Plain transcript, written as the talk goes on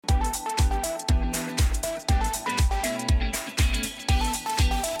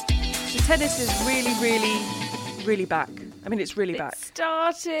tennis is really, really, really back. I mean, it's really back. It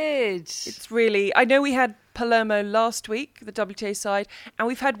started. It's really... I know we had Palermo last week, the WTA side, and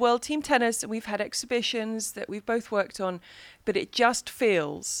we've had World Team Tennis, and we've had exhibitions that we've both worked on, but it just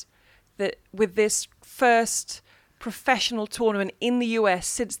feels that with this first professional tournament in the US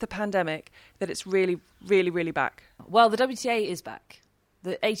since the pandemic, that it's really, really, really back. Well, the WTA is back.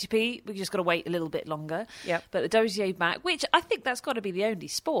 The ATP, we've just got to wait a little bit longer. Yep. But the WTA back, which I think that's got to be the only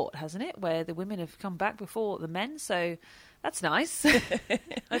sport, hasn't it, where the women have come back before the men. So that's nice.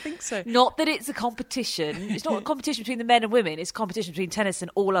 I think so. Not that it's a competition. It's not a competition between the men and women. It's a competition between tennis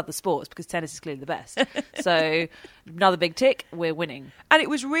and all other sports because tennis is clearly the best. So another big tick, we're winning. And it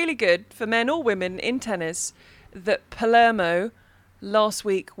was really good for men or women in tennis that Palermo last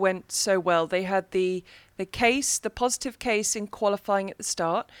week went so well. They had the positive case in qualifying at the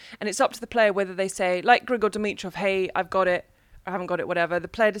start, and it's up to the player whether they say, like Grigor Dimitrov, hey, I've got it, I haven't got it, whatever. The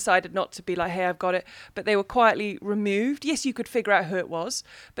player decided not to be like, hey, I've got it, but they were quietly removed. Yes, you could figure out who it was,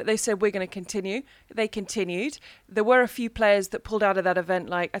 but they said, we're going to continue. They continued. There were a few players that pulled out of that event,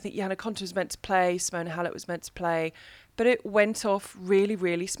 like I think Johanna Konta was meant to play, Simona Halep was meant to play, but it went off really,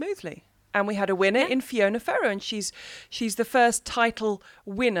 really smoothly. And we had a winner in Fiona Ferro, and she's the first title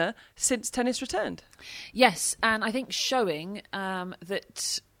winner since tennis returned. Yes, and I think showing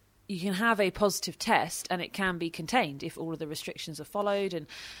that you can have a positive test and it can be contained if all of the restrictions are followed and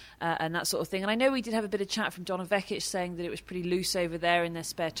that sort of thing. And I know we did have a bit of chat from Donna Vekic saying that it was pretty loose over there in their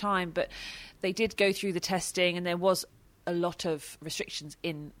spare time, but they did go through the testing and there was a lot of restrictions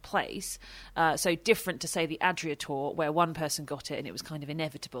in place. So different to, say, the Adria Tour, where one person got it and it was kind of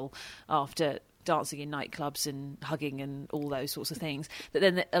inevitable after dancing in nightclubs and hugging and all those sorts of things, that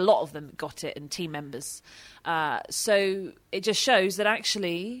then a lot of them got it and team members. So it just shows that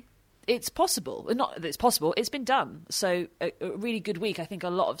actually it's possible. Not that it's possible, it's been done. So a really good week. I think a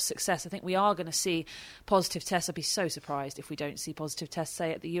lot of success. I think we are going to see positive tests. I'd be so surprised if we don't see positive tests,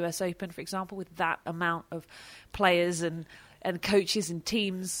 say, at the US Open, for example, with that amount of players and coaches and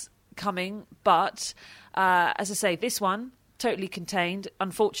teams coming. But as I say, this one, totally contained.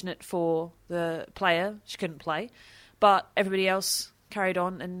 Unfortunate for the player. She couldn't play. But everybody else carried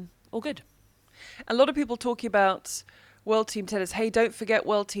on and all good. A lot of people talking about World Team Tennis. Hey, don't forget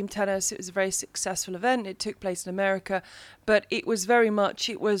World Team Tennis. It was a very successful event. It took place in America, but it was very much,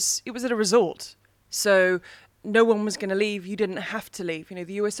 it was at a resort. So no one was going to leave. You didn't have to leave. You know,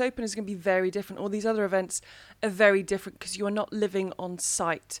 the US Open is going to be very different. All these other events are very different because you are not living on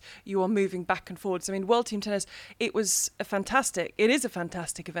site. You are moving back and forwards. I mean, World Team Tennis, it is a fantastic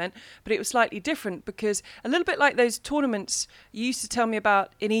event, but it was slightly different because a little bit like those tournaments you used to tell me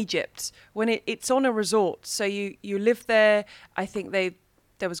about in Egypt, when it's on a resort. So you live there. I think there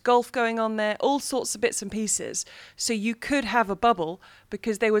was golf going on there, all sorts of bits and pieces. So you could have a bubble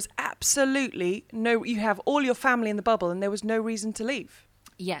because there was absolutely you have all your family in the bubble and there was no reason to leave.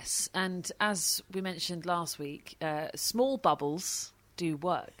 Yes, and as we mentioned last week, small bubbles do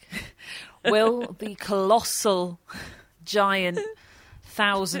work. Will the colossal, giant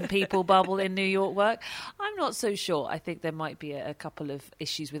 1,000-people bubble in New York work? I'm not so sure. I think there might be a couple of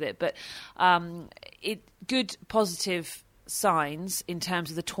issues with it, but good, positive signs in terms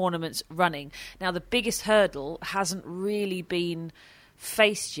of the tournaments running. Now, the biggest hurdle hasn't really been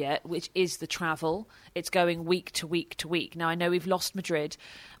faced yet, which is the travel. It's going week to week to week. Now, I know we've lost Madrid,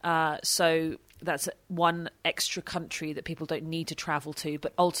 so that's one extra country that people don't need to travel to,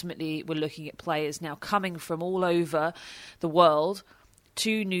 but ultimately we're looking at players now coming from all over the world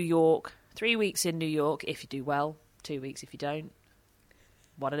to New York, 3 weeks in New York if you do well, 2 weeks if you don't,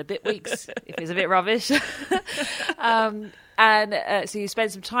 1 and a bit weeks if it's a bit rubbish. So you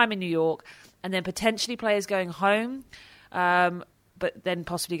spend some time in New York and then potentially players going home, but then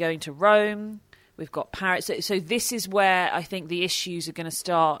possibly going to Rome. We've got Paris. So this is where I think the issues are going to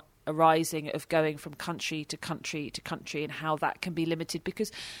start arising of going from country to country to country and how that can be limited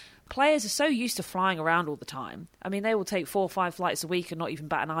because players are so used to flying around all the time. I mean, they will take 4 or 5 flights a week and not even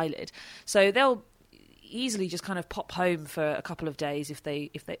bat an eyelid. So they'll easily just kind of pop home for a couple of days if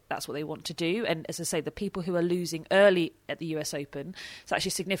they that's what they want to do. And as I say, the people who are losing early at the US Open, it's actually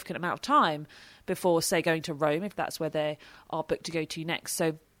a significant amount of time before, say, going to Rome, if that's where they are booked to go to next.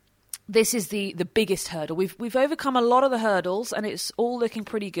 So this is the biggest hurdle. We've overcome a lot of the hurdles and it's all looking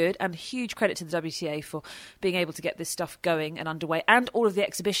pretty good, and huge credit to the WTA for being able to get this stuff going and underway, and all of the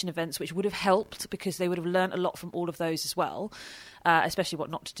exhibition events, which would have helped because they would have learnt a lot from all of those as well, especially what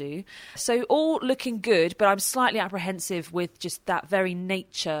not to do. So all looking good, but I'm slightly apprehensive with just that very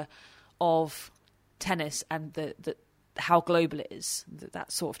nature of tennis and the how global it is,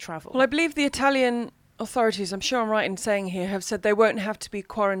 that sort of travel. Well, I believe the Italian authorities, I'm sure I'm right in saying here, have said they won't have to be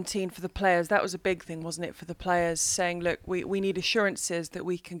quarantined for the players. That was a big thing, wasn't it, for the players, saying, look, we need assurances that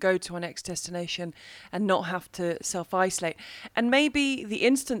we can go to our next destination and not have to self-isolate. And maybe the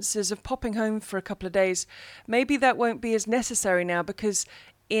instances of popping home for a couple of days, maybe that won't be as necessary now, because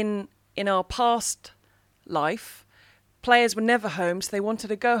in our past life, players were never home, so they wanted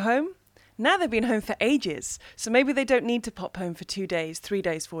to go home. Now they've been home for ages, so maybe they don't need to pop home for 2 days, 3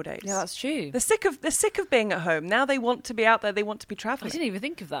 days, 4 days. Yeah, that's true. They're sick of being at home. Now they want to be out there. They want to be travelling. I didn't even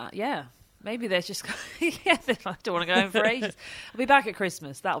think of that. Yeah, maybe they're just I don't want to go home for ages. I'll be back at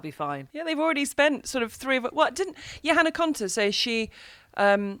Christmas. That'll be fine. Yeah, they've already spent sort of didn't Johanna Konta say she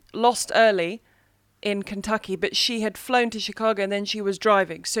lost early in Kentucky, but she had flown to Chicago and then she was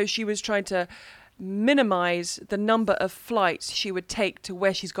driving, so she was trying to minimise the number of flights she would take to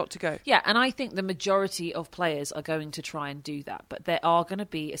where she's got to go. Yeah, and I think the majority of players are going to try and do that, but there are going to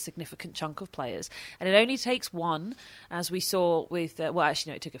be a significant chunk of players, and it only takes one, as we saw with,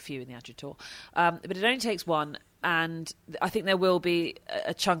 it took a few in the Adria Tour, but it only takes one, and I think there will be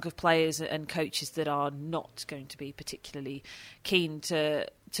a chunk of players and coaches that are not going to be particularly keen to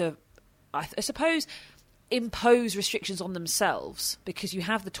I suppose, impose restrictions on themselves, because you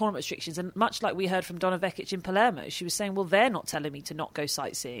have the tournament restrictions, and much like we heard from Donna Vekic in Palermo, she was saying, well, they're not telling me to not go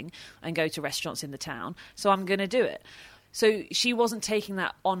sightseeing and go to restaurants in the town, so I'm going to do it. So she wasn't taking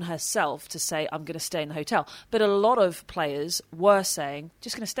that on herself to say, I'm going to stay in the hotel. But a lot of players were saying,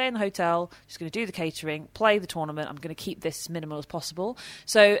 just going to stay in the hotel, just going to do the catering, play the tournament, I'm going to keep this as minimal as possible.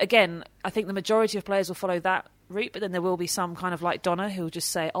 So again, I think the majority of players will follow that route, but then there will be some kind of like Donna who will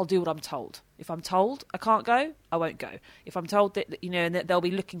just say, I'll do what I'm told. If I'm told I can't go, I won't go. If I'm told that, and that they'll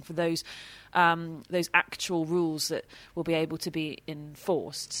be looking for those actual rules that will be able to be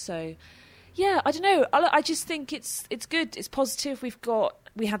enforced. So yeah, I don't know. I just think it's good. It's positive.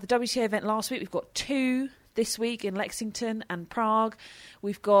 We had the WTA event last week. We've got 2 this week in Lexington and Prague.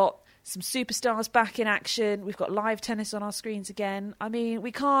 We've got some superstars back in action. We've got live tennis on our screens again. I mean,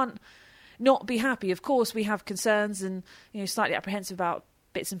 we can't not be happy. Of course, we have concerns and slightly apprehensive about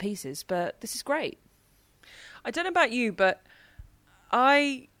bits and pieces, but this is great. I don't know about you, but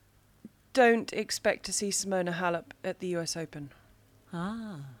I don't expect to see Simona Halep at the US Open.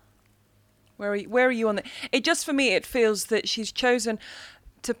 Where are you on that? It just, for me, it feels that she's chosen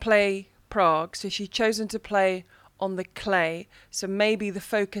to play Prague, so she's chosen to play on the clay. So maybe the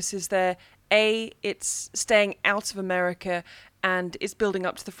focus is there. It's staying out of America and it's building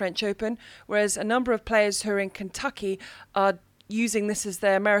up to the French Open, whereas a number of players who are in Kentucky are using this as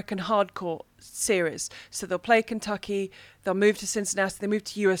their American hardcourt series. So they'll play Kentucky, they'll move to Cincinnati, they move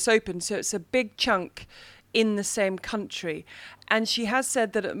to US Open. So it's a big chunk in the same country. And she has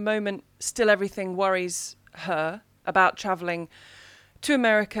said that at the moment, still everything worries her about travelling to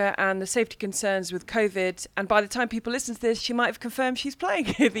America and the safety concerns with COVID. And by the time people listen to this, she might have confirmed she's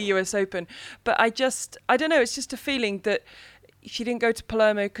playing at the US Open. But I don't know, it's just a feeling that she didn't go to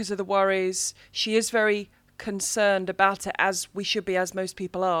Palermo because of the worries. She is very concerned about it, as we should be, as most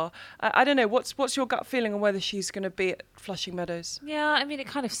people are. I don't know, what's your gut feeling on whether she's going to be at Flushing Meadows? Yeah, I mean, it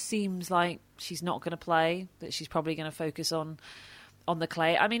kind of seems like she's not going to play, that she's probably going to focus on the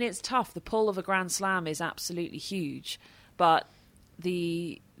clay. I mean, it's tough. The pull of a Grand Slam is absolutely huge, but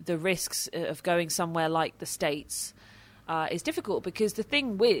the risks of going somewhere like the States is difficult, because the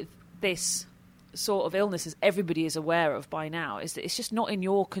thing with this sort of illness, as everybody is aware of by now, is that it's just not in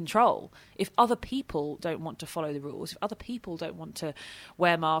your control. If other people don't want to follow the rules, if other people don't want to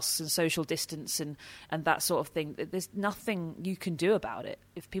wear masks and social distance and that sort of thing, there's nothing you can do about it.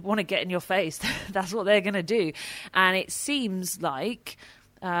 If people want to get in your face, that's what they're going to do. And it seems like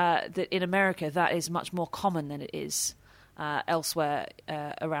that in America that is much more common than it is elsewhere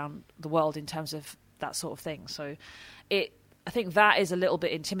around the world in terms of that sort of thing. So I think that is a little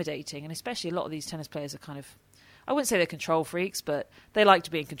bit intimidating, and especially a lot of these tennis players are kind of, I wouldn't say they're control freaks, but they like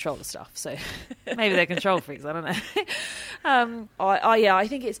to be in control of stuff. So maybe they're control freaks. I don't know. I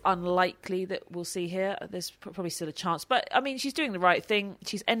think it's unlikely that we'll see her. There's probably still a chance. But, I mean, she's doing the right thing.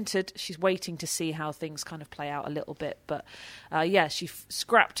 She's entered. She's waiting to see how things kind of play out a little bit. But, she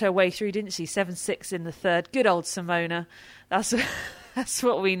scrapped her way through, didn't she? 7-6 in the third. Good old Simona. That's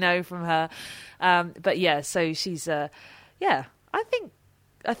what we know from her. But, yeah, so she's...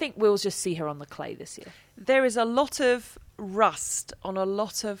 I think we'll just see her on the clay this year. There is a lot of rust on a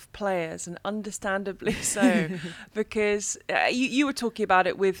lot of players, and understandably so, because you were talking about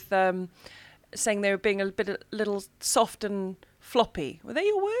it with saying they were being a little soft and floppy. Were they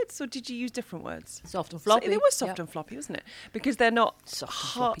your words, or did you use different words? Soft and floppy. So it was soft and floppy, wasn't it? Because they're not soft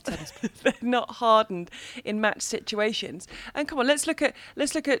and floppy tennis players. They're not hardened in match situations. And come on, let's look at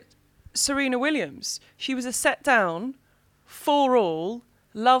Serena Williams. She was a set down, 4-all,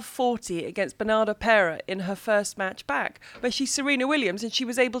 love 40 against Bernarda Pera in her first match back. But she's Serena Williams and she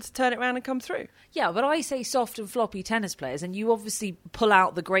was able to turn it around and come through. Yeah, but I say soft and floppy tennis players, and you obviously pull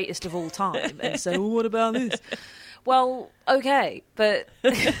out the greatest of all time and say, well, what about this? Well, okay, but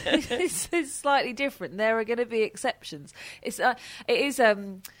it's slightly different. There are going to be exceptions. It is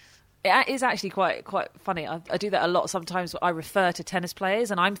actually quite funny. I do that a lot sometimes. I refer to tennis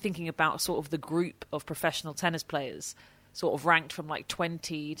players, and I'm thinking about sort of the group of professional tennis players, sort of ranked from like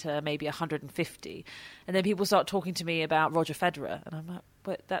 20 to maybe 150. And then people start talking to me about Roger Federer, and I'm like,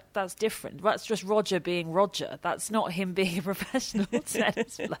 but that's different. That's just Roger being Roger. That's not him being a professional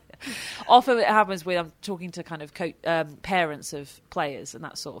tennis player. Often it happens when I'm talking to kind of parents of players and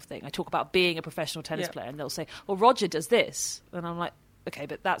that sort of thing. I talk about being a professional tennis player, and they'll say, well, Roger does this. And I'm like, okay,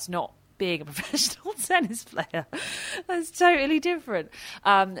 but that's not being a professional tennis player. That's totally different.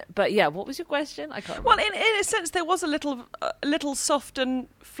 But yeah, what was your question? I can't remember. Well, in a sense, there was a little soft and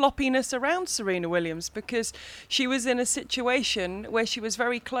floppiness around Serena Williams, because she was in a situation where she was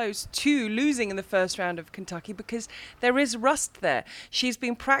very close to losing in the first round of Kentucky, because there is rust there. She's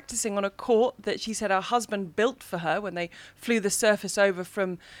been practicing on a court that she said her husband built for her when they flew the surface over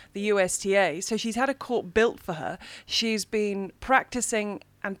from the USTA. So she's had a court built for her. She's been practicing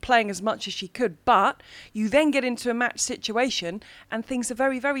and playing as much as she could, but you then get into a match situation and things are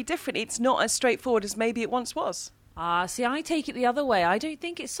very, very different. It's not as straightforward as maybe it once was. See, I take it the other way. I don't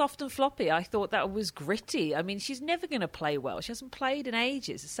think it's soft and floppy. I thought that was gritty. I mean, she's never going to play well. She hasn't played in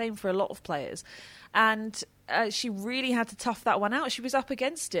ages. The same for a lot of players. And she really had to tough that one out. She was up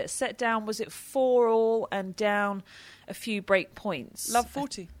against it. Set down, was it 4-all and down a few break points? Love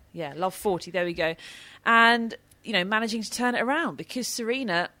 40. Yeah, love 40. There we go. And managing to turn it around, because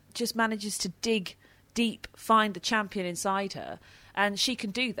Serena just manages to dig deep, find the champion inside her, and she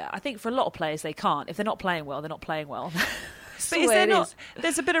can do that. I think for a lot of players, they can't. If they're not playing well, they're not playing well. But is there not?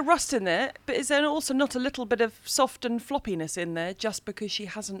 There's a bit of rust in there, but is there also not a little bit of soft and floppiness in there just because she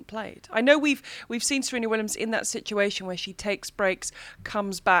hasn't played? I know we've seen Serena Williams in that situation where she takes breaks,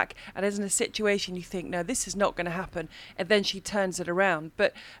 comes back, and is in a situation you think, no, this is not going to happen, and then she turns it around.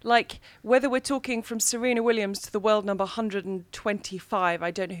 But like, whether we're talking from Serena Williams to the world number 125,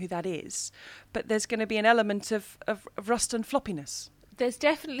 I don't know who that is, but there's going to be an element of rust and floppiness. There's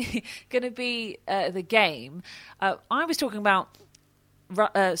definitely going to be the game. I was talking about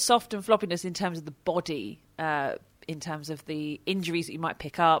soft and floppiness in terms of the body, in terms of the injuries that you might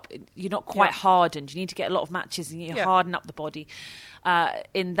pick up. You're not quite hardened. You need to get a lot of matches and you harden up the body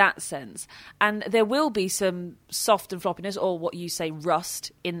in that sense. And there will be some soft and floppiness, or what you say,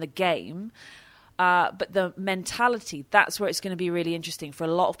 rust, in the game. But the mentality, that's where it's going to be really interesting. For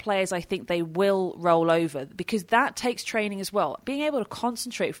a lot of players, I think they will roll over, because that takes training as well. Being able to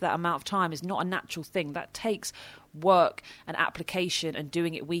concentrate for that amount of time is not a natural thing. That takes work and application, and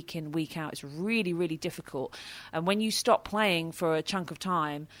doing it week in, week out. It's really, really difficult. And when you stop playing for a chunk of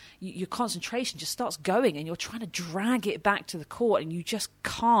time, your concentration just starts going, and you're trying to drag it back to the court, and you just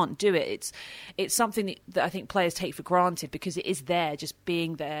can't do it. It's something that I think players take for granted, because it is there, just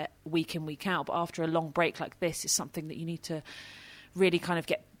being there week in, week out. But after a long break like this, it's something that you need to really kind of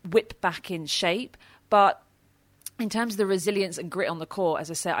get whipped back in shape. But in terms of the resilience and grit on the court,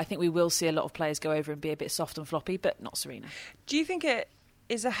 as I said, I think we will see a lot of players go over and be a bit soft and floppy, but not Serena. Do you think it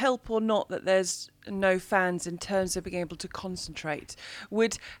is a help or not that there's no fans in terms of being able to concentrate?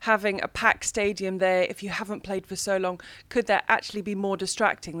 Would having a packed stadium there, if you haven't played for so long, could that actually be more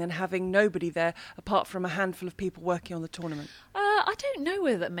distracting than having nobody there apart from a handful of people working on the tournament? I don't know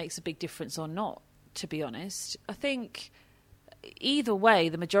whether that makes a big difference or not, to be honest. I think either way,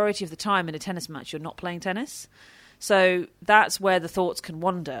 the majority of the time in a tennis match, you're not playing tennis. So that's where the thoughts can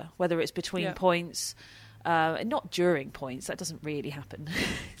wander, whether it's between points, and not during points. That doesn't really happen.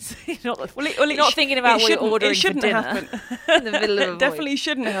 You're not thinking about what you're ordering for dinner happen. In the middle of a void. Definitely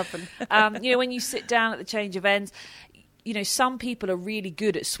shouldn't happen. When you sit down at the change of ends, some people are really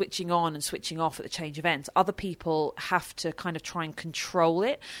good at switching on and switching off at the change of ends. Other people have to kind of try and control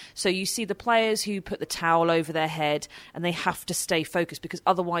it. So you see the players who put the towel over their head, and they have to stay focused, because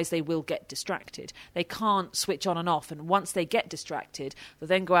otherwise they will get distracted. They can't switch on and off. And once they get distracted, they'll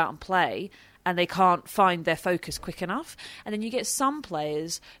then go out and play, and they can't find their focus quick enough. And then you get some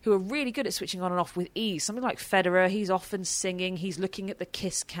players who are really good at switching on and off with ease. Something like Federer, he's often singing, he's looking at the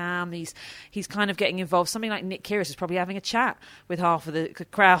kiss cam, he's kind of getting involved. Something like Nick Kyrgios is probably having a chat with half of the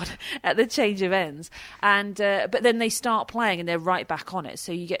crowd at the change of ends. And but then they start playing and they're right back on it.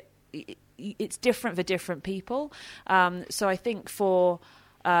 So you get, it's different for different people. So I think for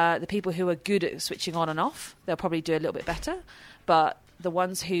the people who are good at switching on and off, they'll probably do a little bit better. But the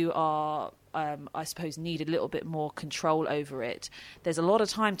ones who are, I suppose, need a little bit more control over it, there's a lot of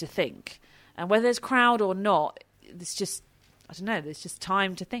time to think. And whether there's crowd or not, it's just, I don't know, there's just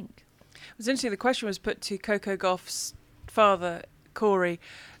time to think. It was interesting, the question was put to Coco Gauff's father, Corey,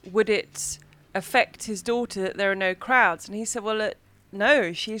 would it affect his daughter that there are no crowds? And he said, well,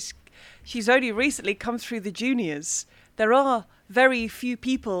 no, she's only recently come through the juniors. There are very few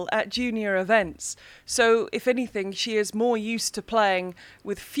people at junior events. So if anything, she is more used to playing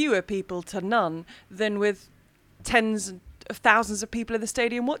with fewer people to none than with tens of thousands of people in the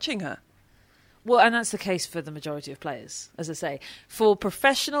stadium watching her. Well, and that's the case for the majority of players, as I say. For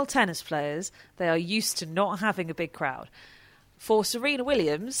professional tennis players, they are used to not having a big crowd. For Serena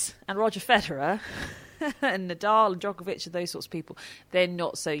Williams and Roger Federer and Nadal and Djokovic and those sorts of people, they're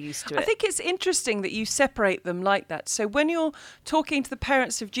not so used to it. I think it's interesting that you separate them like that. So when you're talking to the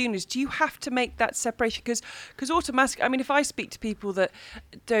parents of juniors, do you have to make that separation? Because automatically, I mean, if I speak to people that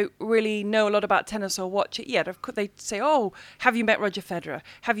don't really know a lot about tennis or watch it yet, of course they say, oh, have you met Roger Federer?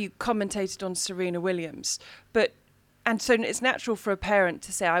 Have you commentated on Serena Williams? And so it's natural for a parent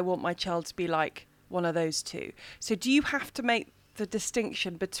to say, I want my child to be like one of those two. So do you have to make the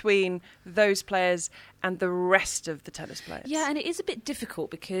distinction between those players and the rest of the tennis players? Yeah, and it is a bit difficult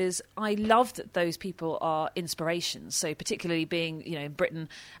because I love that those people are inspirations. So particularly being, in Britain,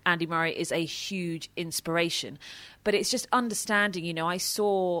 Andy Murray is a huge inspiration. But it's just understanding, I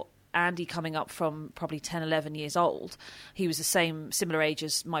saw Andy coming up from probably 10, 11 years old. He was similar age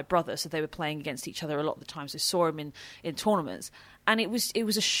as my brother, so they were playing against each other a lot of the times. I saw him in tournaments, and it was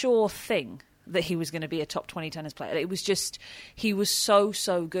a sure thing that he was going to be a top 20 tennis player. It was just, he was so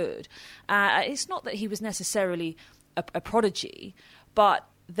good. It's not that he was necessarily a prodigy, but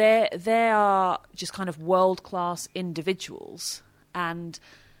they are just kind of world-class individuals, and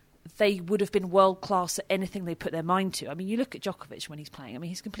they would have been world-class at anything they put their mind to. I mean, you look at Djokovic when he's playing. I mean,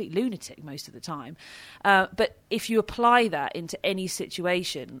 he's a complete lunatic most of the time. But if you apply that into any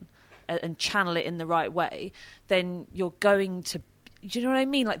situation and channel it in the right way, then you're going to... Do you know what I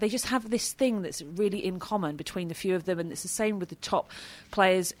mean? Like, they just have this thing that's really in common between the few of them, and it's the same with the top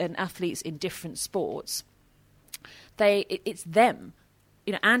players and athletes in different sports. It's them.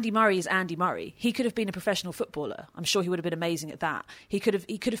 Andy Murray is Andy Murray. He could have been a professional footballer. I'm sure he would have been amazing at that. He could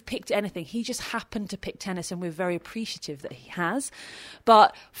have picked anything. He just happened to pick tennis, and we're very appreciative that he has.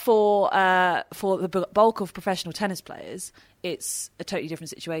 But for the bulk of professional tennis players, it's a totally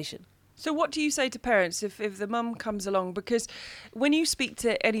different situation. So what do you say to parents if the mum comes along? Because when you speak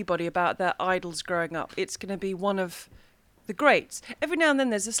to anybody about their idols growing up, it's going to be one of the greats. Every now and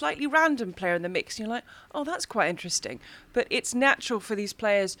then there's a slightly random player in the mix, and you're like, oh, that's quite interesting. But it's natural for these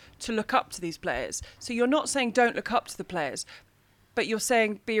players to look up to these players. So you're not saying don't look up to the players, but you're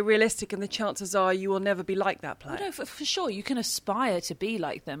saying be realistic, and the chances are you will never be like that player. Well, no, for sure. You can aspire to be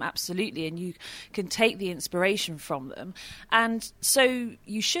like them, absolutely, and you can take the inspiration from them. And so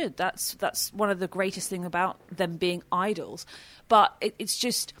you should. That's one of the greatest things about them being idols. But it's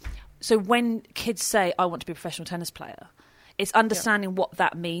just... So when kids say, I want to be a professional tennis player, it's understanding what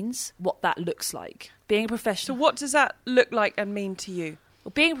that means, what that looks like. Being a professional... So what does that look like and mean to you?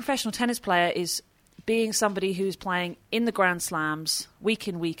 Well, being a professional tennis player is... being somebody who's playing in the Grand Slams, week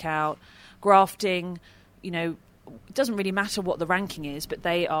in, week out, grafting, it doesn't really matter what the ranking is, but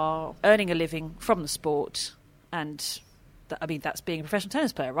they are earning a living from the sport. And, that's being a professional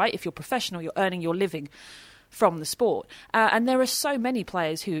tennis player, right? If you're professional, you're earning your living from the sport. And there are so many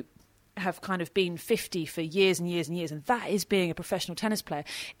players who have kind of been 50 for years and years and years, and that is being a professional tennis player.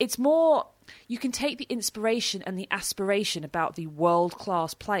 It's more, you can take the inspiration and the aspiration about the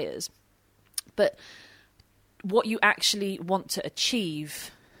world-class players, but what you actually want to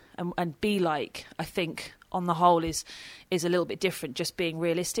achieve and be like, I think, on the whole, is a little bit different, just being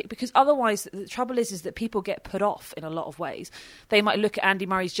realistic. Because otherwise, the trouble is that people get put off in a lot of ways. They might look at Andy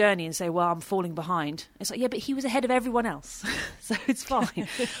Murray's journey and say, well, I'm falling behind. It's like, yeah, but he was ahead of everyone else, so it's fine.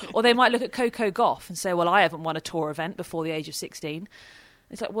 Or they might look at Coco Gauff and say, well, I haven't won a tour event before the age of 16.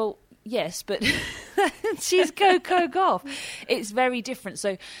 It's like, well... yes, but she's Coco Gauff. It's very different.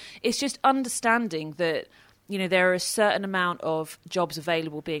 So it's just understanding that, there are a certain amount of jobs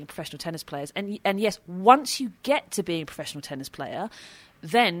available being professional tennis players. And yes, once you get to being a professional tennis player,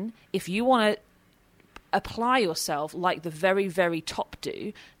 then if you want to apply yourself like the very, very top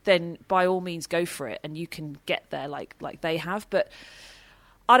do, then by all means go for it, and you can get there like they have. But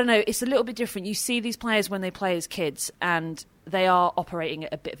I don't know, it's a little bit different. You see these players when they play as kids, and they are operating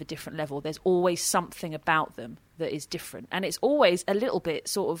at a bit of a different level. There's always something about them that is different. And it's always a little bit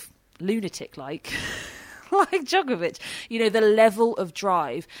sort of lunatic-like, like Djokovic. The level of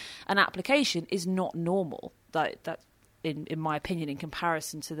drive and application is not normal. in my opinion, in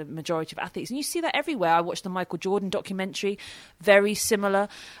comparison to the majority of athletes. And you see that everywhere. I watched the Michael Jordan documentary, very similar.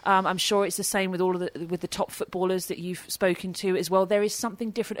 I'm sure it's the same with with the top footballers that you've spoken to as well. There is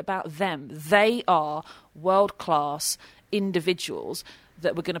something different about them. They are world-class individuals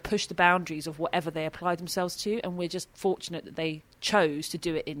that were going to push the boundaries of whatever they apply themselves to, and we're just fortunate that they chose to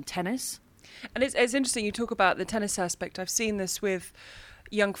do it in tennis. And it's interesting you talk about the tennis aspect. I've seen this with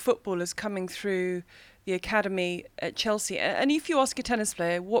young footballers coming through the academy at Chelsea. And if you ask a tennis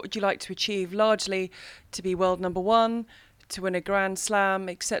player, what would you like to achieve? Largely to be world number one, to win a Grand Slam,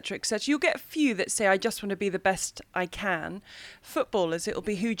 etc., etc. You'll get a few that say, I just want to be the best I can. Footballers, it'll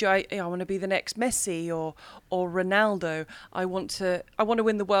be I want to be the next Messi or Ronaldo. I want to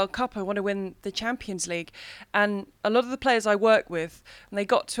win the World Cup. I want to win the Champions League. And a lot of the players I work with, and they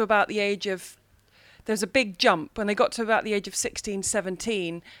got to about the age of, there's a big jump when they got to about the age of 16,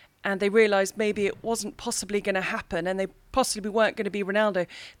 17, and they realised maybe it wasn't possibly going to happen and they possibly weren't going to be Ronaldo.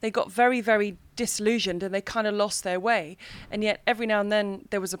 They got very, very disillusioned and they kind of lost their way. And yet every now and then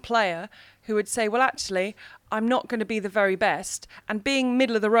there was a player who would say, well, actually, I'm not going to be the very best. And being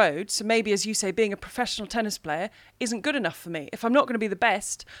middle of the road, so maybe, as you say, being a professional tennis player isn't good enough for me. If I'm not going to be the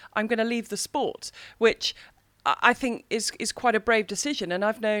best, I'm going to leave the sport, which I think is quite a brave decision. And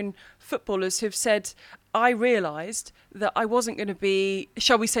I've known footballers who've said, I realised that I wasn't going to be,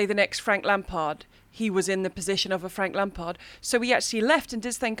 shall we say, the next Frank Lampard. He was in the position of a Frank Lampard. So he actually left and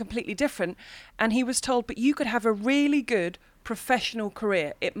did something completely different. And he was told, but you could have a really good professional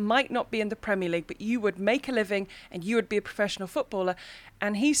career. It might not be in the Premier League, but you would make a living and you would be a professional footballer.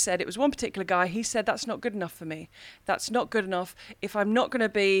 And he said, it was one particular guy, he said, that's not good enough for me. That's not good enough. If I'm not going to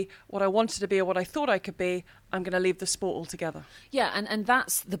be what I wanted to be or what I thought I could be, I'm going to leave the sport altogether. Yeah, and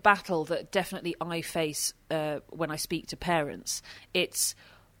that's the battle that definitely I face when I speak to parents. It's,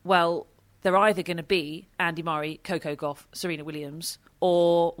 well, they're either going to be Andy Murray, Coco Gauff, Serena Williams,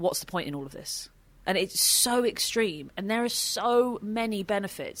 or what's the point in all of this? And it's so extreme, and there are so many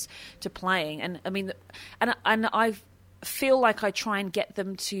benefits to playing. And I mean, and I feel like I try and get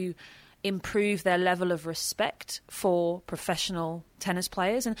them to improve their level of respect for professional tennis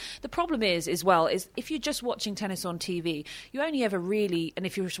players. And the problem is if you're just watching tennis on TV, you only ever really, and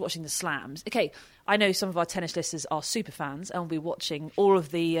if you're just watching the slams, okay, I know some of our tennis listeners are super fans and will be watching all of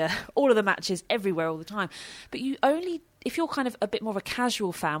the matches everywhere all the time. But if you're kind of a bit more of a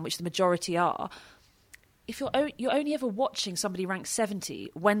casual fan, which the majority are, if you're only ever watching somebody ranked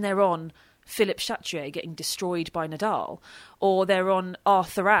 70 when they're on Philippe Chatrier getting destroyed by Nadal, or they're on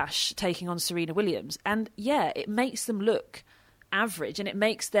Arthur Ashe taking on Serena Williams, and yeah, it makes them look average and it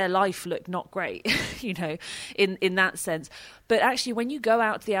makes their life look not great, in that sense. But actually, when you go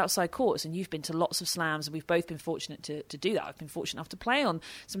out to the outside courts, and you've been to lots of slams, and we've both been fortunate to do that. I've been fortunate enough to play on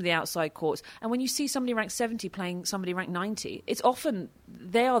some of the outside courts. And when you see somebody ranked 70 playing somebody ranked 90, it's often,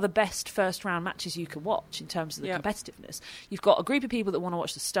 they are the best first round matches you can watch in terms of the competitiveness. You've got a group of people that want to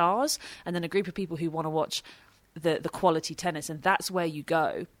watch the stars, and then a group of people who want to watch the quality tennis. And that's where you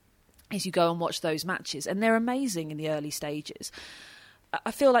go and watch those matches. And they're amazing in the early stages.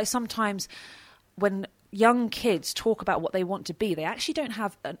 I feel like sometimes when young kids talk about what they want to be, they actually don't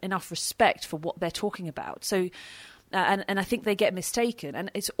have enough respect for what they're talking about. So, and I think they get mistaken. And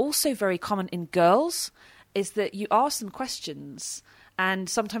it's also very common in girls, is that you ask them questions, and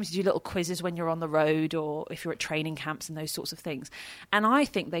sometimes you do little quizzes when you're on the road or if you're at training camps and those sorts of things. And I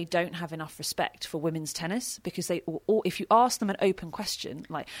think they don't have enough respect for women's tennis, because or if you ask them an open question,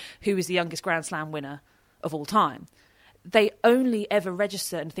 like who is the youngest Grand Slam winner of all time, they only ever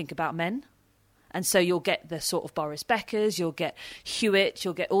register and think about men. And so you'll get the sort of Boris Beckers, you'll get Hewitt,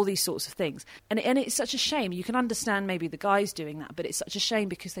 you'll get all these sorts of things. And it's such a shame. You can understand maybe the guys doing that, but it's such a shame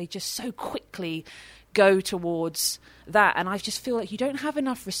because they just so quickly go towards that. And I just feel like you don't have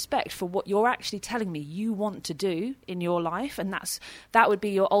enough respect for what you're actually telling me you want to do in your life. And that would be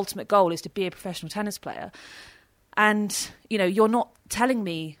your ultimate goal, is to be a professional tennis player. And, you're not telling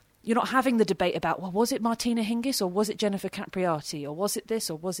me, you're not having the debate about, well, was it Martina Hingis or was it Jennifer Capriati, or was it this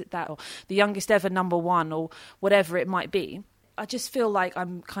or was it that, or the youngest ever number one, or whatever it might be. I just feel like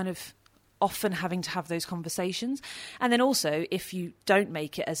I'm kind of often having to have those conversations. And then also, if you don't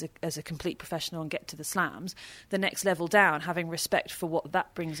make it as a complete professional and get to the slams, the next level down, having respect for what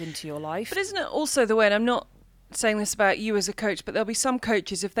that brings into your life. But isn't it also the way, and I'm not saying this about you as a coach, but there'll be some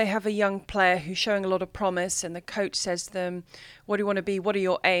coaches, if they have a young player who's showing a lot of promise and the coach says to them, what do you want to be? What are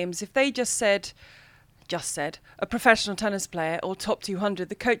your aims? If they just said just said, a professional tennis player or top 200,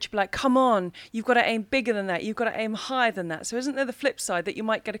 the coach would be like, come on, you've got to aim bigger than that. You've got to aim higher than that. So isn't there the flip side that you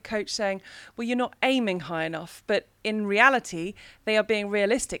might get a coach saying, well, you're not aiming high enough, but in reality, they are being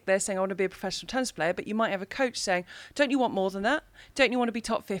realistic. They're saying, I want to be a professional tennis player, but you might have a coach saying, don't you want more than that? Don't you want to be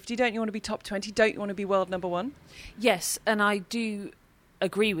top 50? Don't you want to be top 20? Don't you want to be world number one? Yes, and I do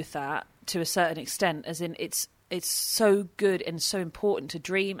agree with that to a certain extent, as in it's so good and so important to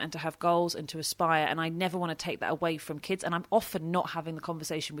dream and to have goals and to aspire, and I never want to take that away from kids. And I'm often not having the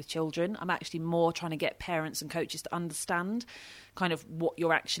conversation with children. I'm actually more trying to get parents and coaches to understand kind of what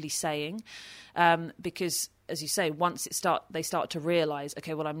you're actually saying, because as you say, once they start to realise,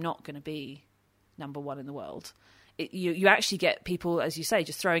 okay, well, I'm not going to be number one in the world. You actually get people, as you say,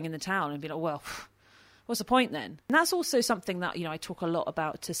 just throwing in the towel and being like, well, what's the point then? And that's also something that, I talk a lot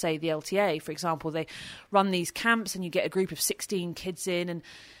about to, say, the LTA, for example. They run these camps and you get a group of 16 kids in. And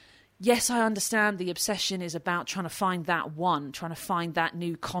yes, I understand the obsession is about trying to find that one, trying to find that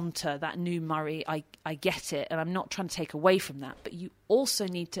new Konta, that new Murray. I get it. And I'm not trying to take away from that. But you also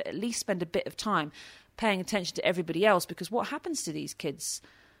need to at least spend a bit of time paying attention to everybody else, because what happens to these kids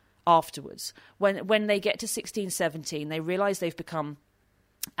afterwards when they get to 16, 17, they realise they've become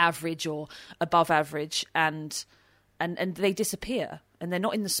average or above average, and they disappear, and they're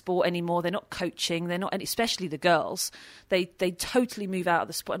not in the sport anymore. They're not coaching. They're not, and especially the girls. They totally move out of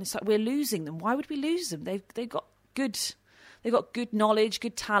the sport, and it's like, we're losing them. Why would we lose them? They've got good knowledge,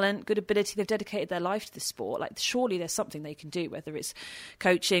 good talent, good ability. They've dedicated their life to the sport. Like, surely there's something they can do, whether it's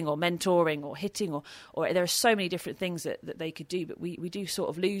coaching or mentoring or hitting or there are so many different things that they could do, but we do sort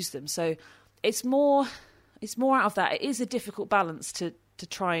of lose them. So it's more out of that. It is a difficult balance to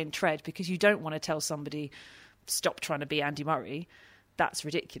try and tread, because you don't want to tell somebody, stop trying to be Andy Murray. That's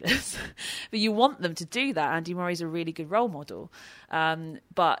ridiculous. But you want them to do that. Andy Murray's a really good role model.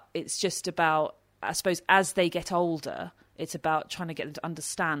 But it's just about, I suppose, as they get older, it's about trying to get them to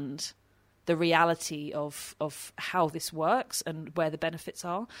understand the reality of how this works and where the benefits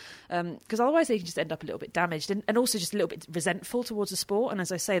are. Because otherwise they can just end up a little bit damaged and also just a little bit resentful towards the sport. And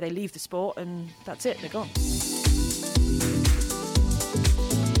as I say, they leave the sport and that's it, they're gone.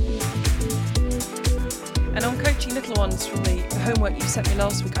 And on coaching little ones, from the homework you sent me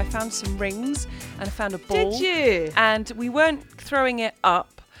last week, I found some rings and I found a ball. Did you? And we weren't throwing it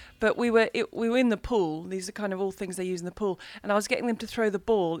up, but we were in the pool. These are kind of all things they use in the pool. And I was getting them to throw the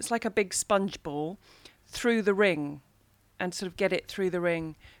ball. It's like a big sponge ball through the ring, and sort of get it through the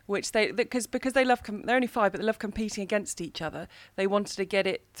ring, which because they love, they're only 5, but they love competing against each other. They wanted to get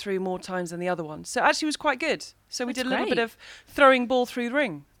it through more times than the other one. So actually it was quite good. So we did a little bit of throwing ball through the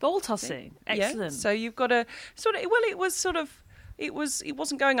ring. Ball tossing. Excellent. Yeah. So you've got to it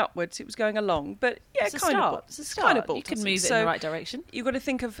wasn't going upwards, it was going along. But yeah, it's kind of ball you can tossing. move it in the right direction. You've got to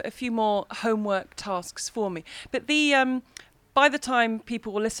think of a few more homework tasks for me. But by the time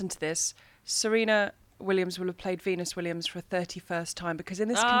people will listen to this, Serena Williams will have played Venus Williams for a 31st time, because in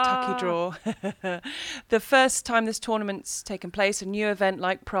this Kentucky draw, the first time this tournament's taken place, a new event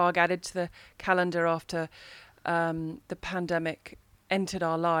like Prague added to the calendar after the pandemic entered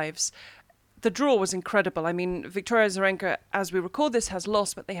our lives. The draw was incredible. I mean, Victoria Azarenka, as we record this, has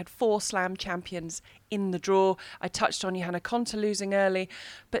lost, but they had 4 slam champions in the draw. I touched on Johanna Konta losing early,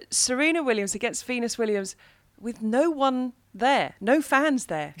 but Serena Williams against Venus Williams with no one there, no fans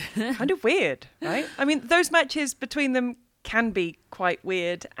there. Kind of weird, right? I mean, those matches between them can be quite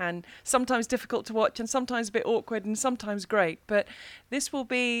weird and sometimes difficult to watch and sometimes a bit awkward and sometimes great. But this will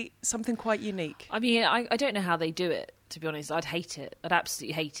be something quite unique. I mean, I don't know how they do it, to be honest. I'd hate it. I'd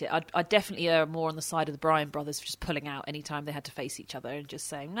absolutely hate it. I'd definitely err more on the side of the Bryan brothers for just pulling out any time they had to face each other and just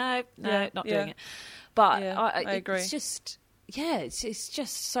saying, no, not doing it. But I agree. It's just, it's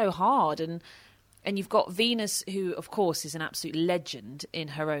just so hard. And you've got Venus, who, of course, is an absolute legend in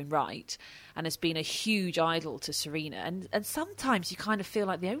her own right and has been a huge idol to Serena. And sometimes you kind of feel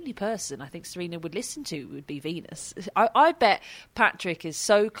like the only person I think Serena would listen to would be Venus. I bet Patrick is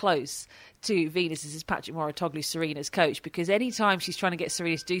so close to Venus. This is Patrick Mouratoglou, Serena's coach, because anytime she's trying to get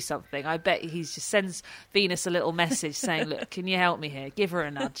Serena to do something, I bet he just sends Venus a little message saying, look, can you help me here? Give her a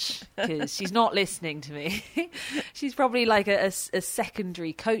nudge, because she's not listening to me. She's probably like a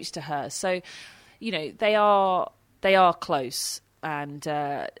secondary coach to her. So, they are close, and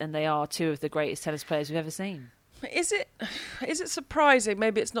they are 2 of the greatest tennis players we've ever seen. Is it surprising?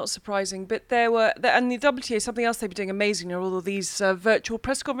 Maybe it's not surprising, but and the WTA, something else they've been doing amazingly are all of these virtual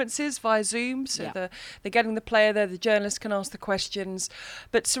press conferences via Zoom. So they're getting the player there, the journalist can ask the questions.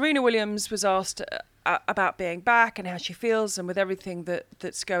 But Serena Williams was asked about being back and how she feels and with everything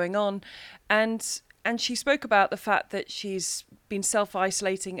that's going on, and she spoke about the fact that she's been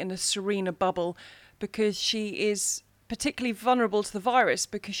self-isolating in a Serena bubble because she is particularly vulnerable to the virus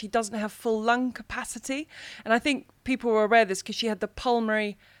because she doesn't have full lung capacity. And I think people were aware of this because she had the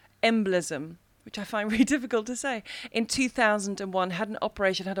pulmonary embolism, which I find really difficult to say, in 2001, had an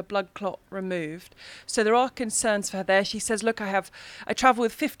operation, had a blood clot removed. So there are concerns for her there. She says, look, I travel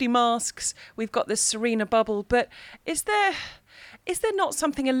with 50 masks. We've got this Serena bubble. But is there not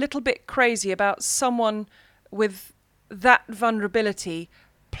something a little bit crazy about someone with that vulnerability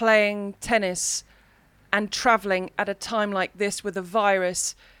playing tennis and travelling at a time like this with a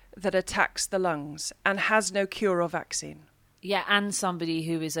virus that attacks the lungs and has no cure or vaccine? Yeah, and somebody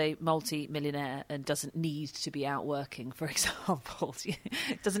who is a multi-millionaire and doesn't need to be out working, for example.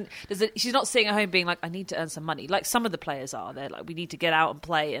 She's not sitting at home being like, I need to earn some money. Like some of the players are. They're like, we need to get out and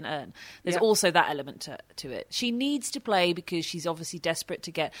play and earn. There's also that element to it. She needs to play because she's obviously desperate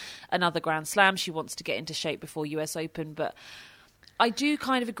to get another Grand Slam. She wants to get into shape before US Open. But I do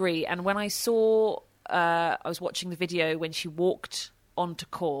kind of agree. And when I saw... I was watching the video when she walked onto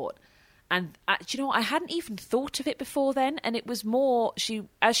court, and do you know what? I hadn't even thought of it before then. And it was more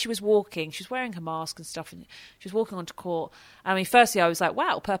as she was walking, she was wearing her mask and stuff, and she was walking onto court. I mean, firstly, I was like,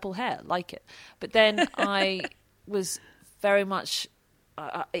 "Wow, purple hair, like it." But then I was very much,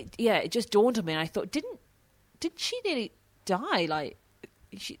 it just dawned on me, and I thought, didn't she nearly die? Like.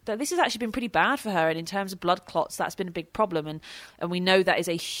 This has actually been pretty bad for her, and in terms of blood clots, that's been a big problem, and we know that is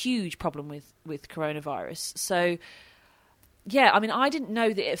a huge problem with coronavirus. So, yeah, I mean, I didn't know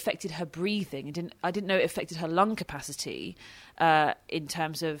that it affected her breathing. I didn't know it affected her lung capacity. In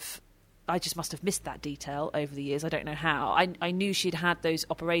terms of, I just must have missed that detail over the years. I don't know how. I knew she'd had those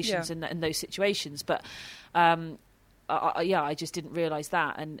operations in those situations, but. I just didn't realise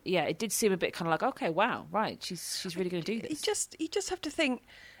that, and it did seem a bit kind of like, okay, wow, right, she's really going to do this. You just have to think,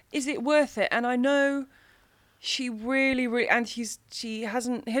 is it worth it? And I know she really, and she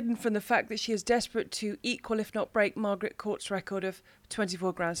hasn't hidden from the fact that she is desperate to equal, if not break, Margaret Court's record of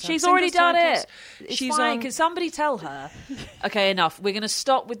 24 Grand Slams. She's already done it. She's fine. Can somebody tell her? Okay, enough. We're going to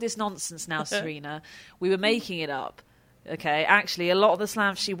stop with this nonsense now, Serena. We were making it up. Okay, actually, a lot of the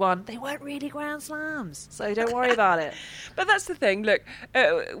slams she won, they weren't really Grand Slams, so don't worry about it. But that's the thing. Look,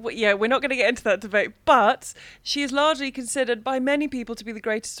 we're not going to get into that debate, but she is largely considered by many people to be the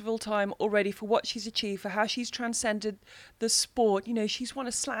greatest of all time already for what she's achieved, for how she's transcended the sport. You know, she's won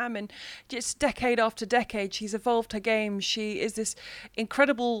a slam, and just decade after decade, she's evolved her game. She is this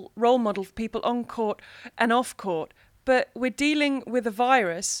incredible role model for people on court and off court. But we're dealing with a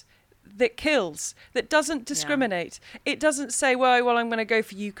virus that kills, that doesn't discriminate. It doesn't say, well, I'm going to go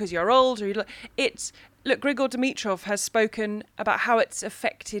for you because you're old. Look, Grigor Dimitrov has spoken about how it's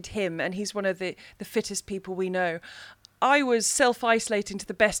affected him, and he's one of the fittest people we know. I was self-isolating to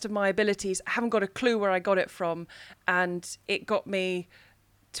the best of my abilities. I haven't got a clue where I got it from, and it got me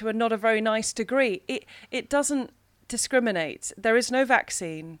to a not a very nice degree. It doesn't discriminate. There is no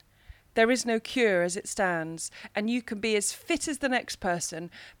vaccine. There is no cure as it stands, and you can be as fit as the next person,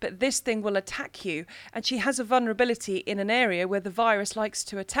 but this thing will attack you. And she has a vulnerability in an area where the virus likes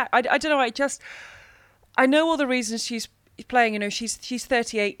to attack. I don't know. I know all the reasons she's playing. You know, she's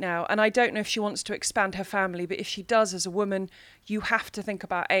 38 now, and I don't know if she wants to expand her family, but if she does, as a woman, you have to think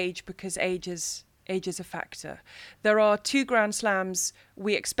about age, because age is a factor. There are 2 Grand Slams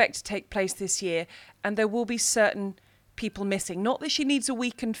we expect to take place this year, and there will be certain people missing. Not that she needs a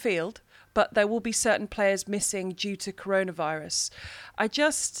weakened field, but there will be certain players missing due to coronavirus. I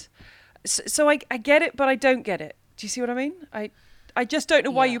get it, but I don't get it. Do you see what I mean? I just don't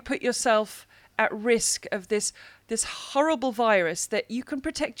know why you put yourself at risk of this horrible virus that you can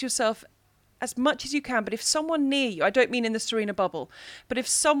protect yourself as much as you can. But if someone near you, I don't mean in the Serena bubble, but if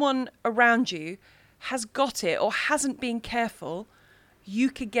someone around you has got it or hasn't been careful, you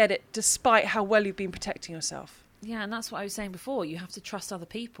could get it despite how well you've been protecting yourself. Yeah, and that's what I was saying before. You have to trust other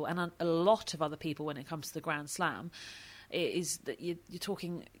people, and a lot of other people when it comes to the Grand Slam. Is that you're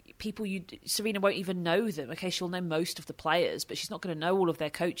talking people Serena won't even know them. Okay, she'll know most of the players, but she's not going to know all of their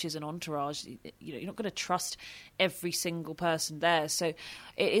coaches and entourage. You know, you're not going to trust every single person there. So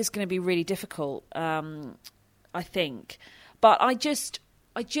it is going to be really difficult, I think. But I just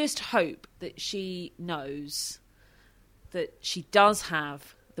hope that she knows that she does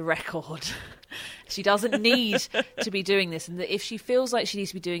have the record. She doesn't need to be doing this, and that if she feels like she needs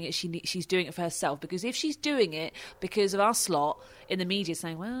to be doing it, she's doing it for herself. Because if she's doing it because of our slot in the media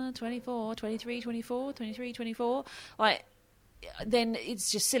saying, well, 24, 23, 24, 23, 24, like, then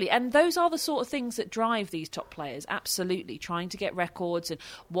it's just silly. And those are the sort of things that drive these top players, absolutely, trying to get records, and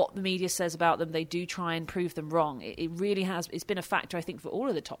what the media says about them, they do try and prove them wrong. It really has. It's been a factor, I think, for all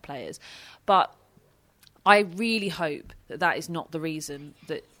of the top players. But I really hope that is not the reason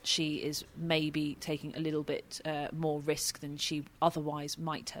that she is maybe taking a little bit more risk than she otherwise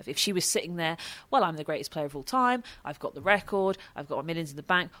might have. If she was sitting there, well, I'm the greatest player of all time, I've got the record, I've got millions in the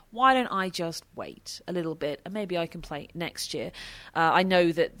bank, why don't I just wait a little bit and maybe I can play next year? I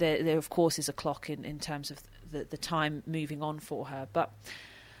know that there of course is a clock in terms of the time moving on for her, but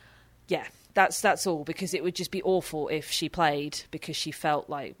yeah, that's all, because it would just be awful if she played because she felt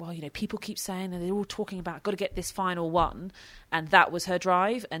like, well, people keep saying, and they're all talking about, got to get this final one, and that was her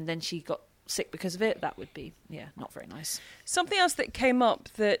drive, and then she got sick because of it. That would be, not very nice. Something else that came up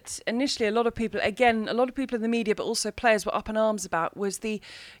that initially a lot of people in the media, but also players, were up in arms about was the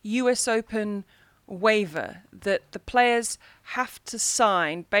US Open waiver that the players have to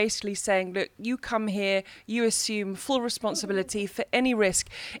sign, basically saying, look, you come here, you assume full responsibility for any risk,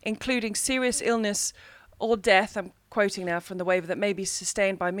 including serious illness or death, I'm quoting now from the waiver, that may be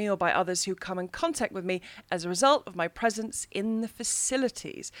sustained by me or by others who come in contact with me as a result of my presence in the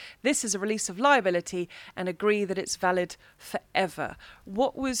facilities. This is a release of liability and agree that it's valid forever.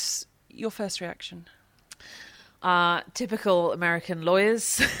 What was your first reaction? Typical American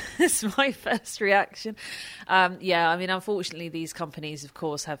lawyers is my first reaction. Unfortunately, these companies, of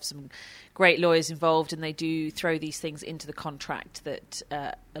course, have some great lawyers involved, and they do throw these things into the contract that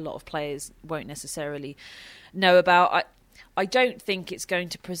a lot of players won't necessarily know about. I don't think it's going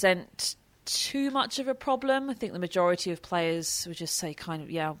to present too much of a problem. I think the majority of players would just say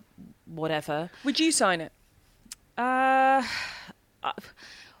whatever. Would you sign it? I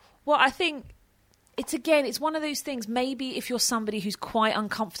think... It's one of those things, maybe if you're somebody who's quite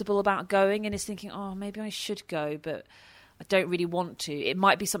uncomfortable about going and is thinking, oh, maybe I should go, but I don't really want to. It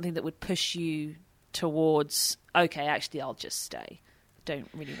might be something that would push you towards, okay, actually, I'll just stay. Don't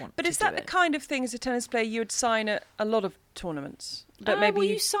really want to. But is that the kind of thing as a tennis player you would sign at a lot of tournaments? But maybe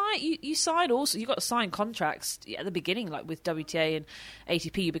you sign also. You've got to sign contracts at the beginning, like with WTA and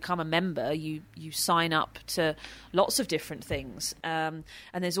ATP. You become a member. You sign up to lots of different things, and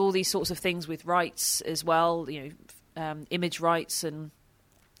there's all these sorts of things with rights as well. Image rights and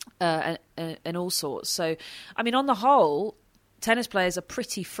all sorts. So, on the whole, tennis players are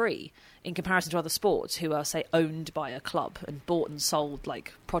pretty free in comparison to other sports who are, say, owned by a club and bought and sold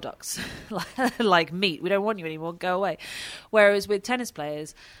like products, like meat. We don't want you anymore, go away. Whereas with tennis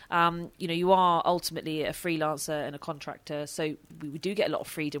players, you are ultimately a freelancer and a contractor, so we do get a lot of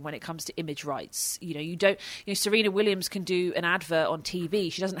freedom when it comes to image rights. Serena Williams can do an advert on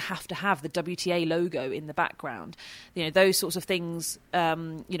TV. She doesn't have to have the WTA logo in the background. Those sorts of things,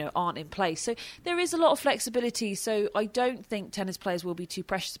 aren't in place. So there is a lot of flexibility. So I don't think tennis players will be too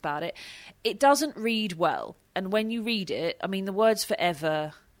precious about it. It doesn't read well. And when you read it, the words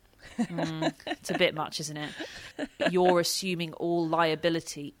forever, it's a bit much, isn't it? You're assuming all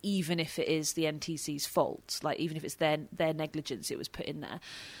liability, even if it is the NTC's fault, like even if it's their negligence it was put in there.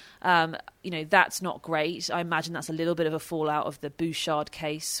 That's not great. I imagine that's a little bit of a fallout of the Bouchard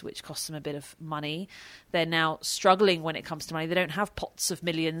case, which cost them a bit of money. They're now struggling when it comes to money. They don't have pots of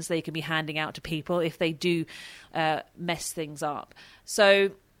millions they can be handing out to people if they do mess things up.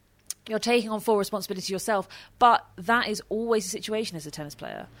 So you're taking on full responsibility yourself, but that is always the situation as a tennis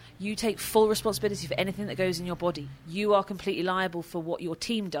player. You take full responsibility for anything that goes in your body. You are completely liable for what your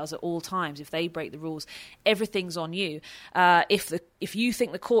team does at all times. If they break the rules, everything's on you. If you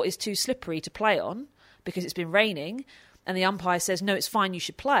think the court is too slippery to play on because it's been raining and the umpire says, no, it's fine, you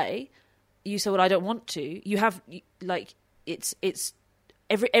should play, you say, well, I don't want to. You have,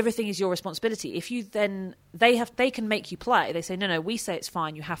 everything is your responsibility. If you then they can make you play. They say no, we say it's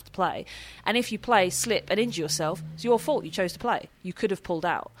fine, you have to play. And if you play, slip and injure yourself, it's your fault. You chose to play. You could have pulled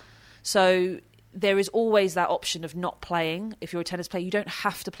out. So there is always that option of not playing. If you're a tennis player, you don't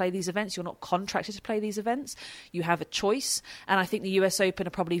have to play these events. You're not contracted to play these events. You have a choice. And I think the US Open are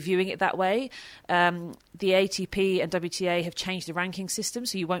probably viewing it that way. The ATP and WTA have changed the ranking system,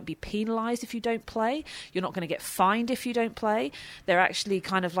 so you won't be penalised if you don't play. You're not going to get fined if you don't play. They're actually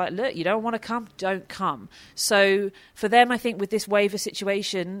kind of like, look, you don't want to come, don't come. So for them, I think with this waiver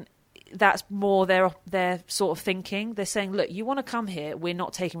situation, that's more their sort of thinking. They're saying, look, you want to come here, we're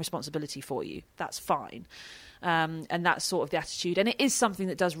not taking responsibility for you. That's fine. And that's sort of the attitude. And it is something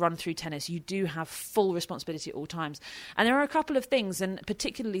that does run through tennis. You do have full responsibility at all times. And there are a couple of things, and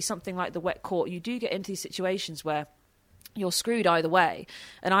particularly something like the wet court, you do get into these situations where you're screwed either way.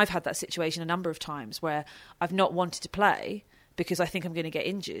 And I've had that situation a number of times where I've not wanted to play because I think I'm going to get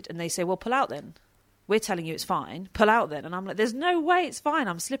injured. And they say, well, pull out then. We're telling you it's fine. Pull out then. And I'm like, there's no way it's fine.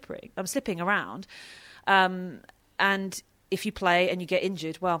 I'm slipping around. And if you play and you get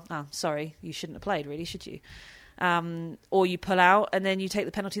injured, well, sorry, you shouldn't have played, really, should you? Or you pull out and then you take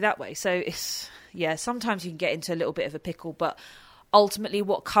the penalty that way. So sometimes you can get into a little bit of a pickle, but ultimately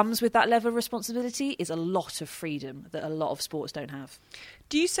what comes with that level of responsibility is a lot of freedom that a lot of sports don't have.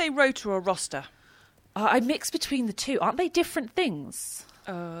 Do you say rota or roster? I mix between the two. Aren't they different things?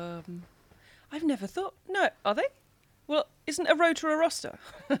 I've never thought. No, are they? Well, isn't a rota a roster?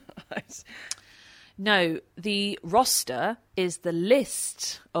 No, the roster is the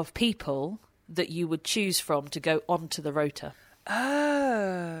list of people that you would choose from to go onto the rota.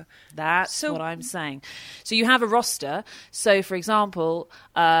 Oh. That's what I'm saying. So you have a roster. So, for example,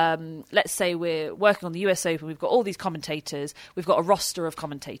 let's say we're working on the US Open. We've got all these commentators. We've got a roster of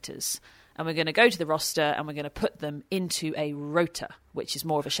commentators. And we're going to go to the roster and we're going to put them into a rota, which is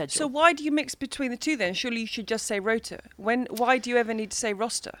more of a schedule. So why do you mix between the two then? Surely you should just say rota. Why do you ever need to say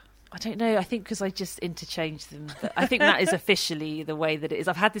roster? I don't know. I think because I just interchange them. But I think that is officially the way that it is.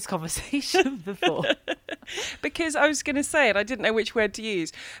 I've had this conversation before. Because I was going to say it, I didn't know which word to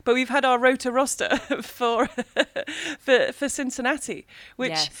use. But we've had our rota roster for Cincinnati,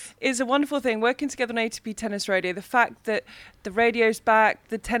 which is a wonderful thing. Working together on ATP Tennis Radio, the fact that the radio's back,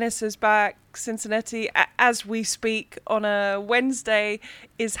 the tennis is back, Cincinnati, as we speak on a Wednesday,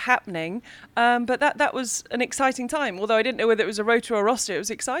 is happening. But that was an exciting time. Although I didn't know whether it was a rota or a roster, it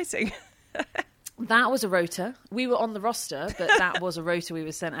was exciting. That was a rota. We were on the roster, but that was a rota we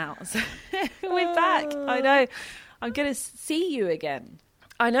were sent out. So we're back. I know. I'm going to see you again.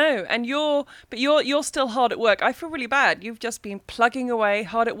 I know, and you're still hard at work. I feel really bad. You've just been plugging away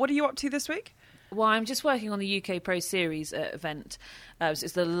hard at. What are you up to this week? Well, I'm just working on the UK Pro Series event. So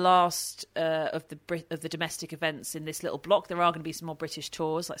it's the last of the domestic events in this little block. There are going to be some more British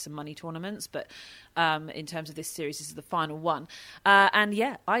tours, like some money tournaments, but in terms of this series, this is the final one. And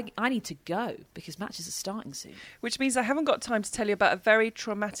yeah, I need to go because matches are starting soon. Which means I haven't got time to tell you about a very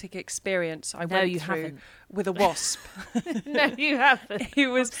traumatic experience I went through with a wasp. No, you haven't.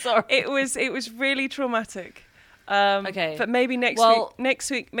 It was really traumatic. Okay, but maybe next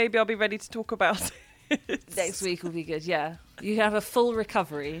week, maybe I'll be ready to talk about it. Next week will be good. Yeah, you have a full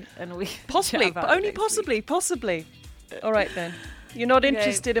recovery, and we possibly, but only possibly. All right then. You're not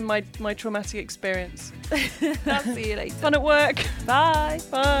interested in my traumatic experience. I'll see you later. Fun at work. Bye.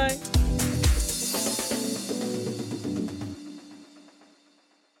 Bye.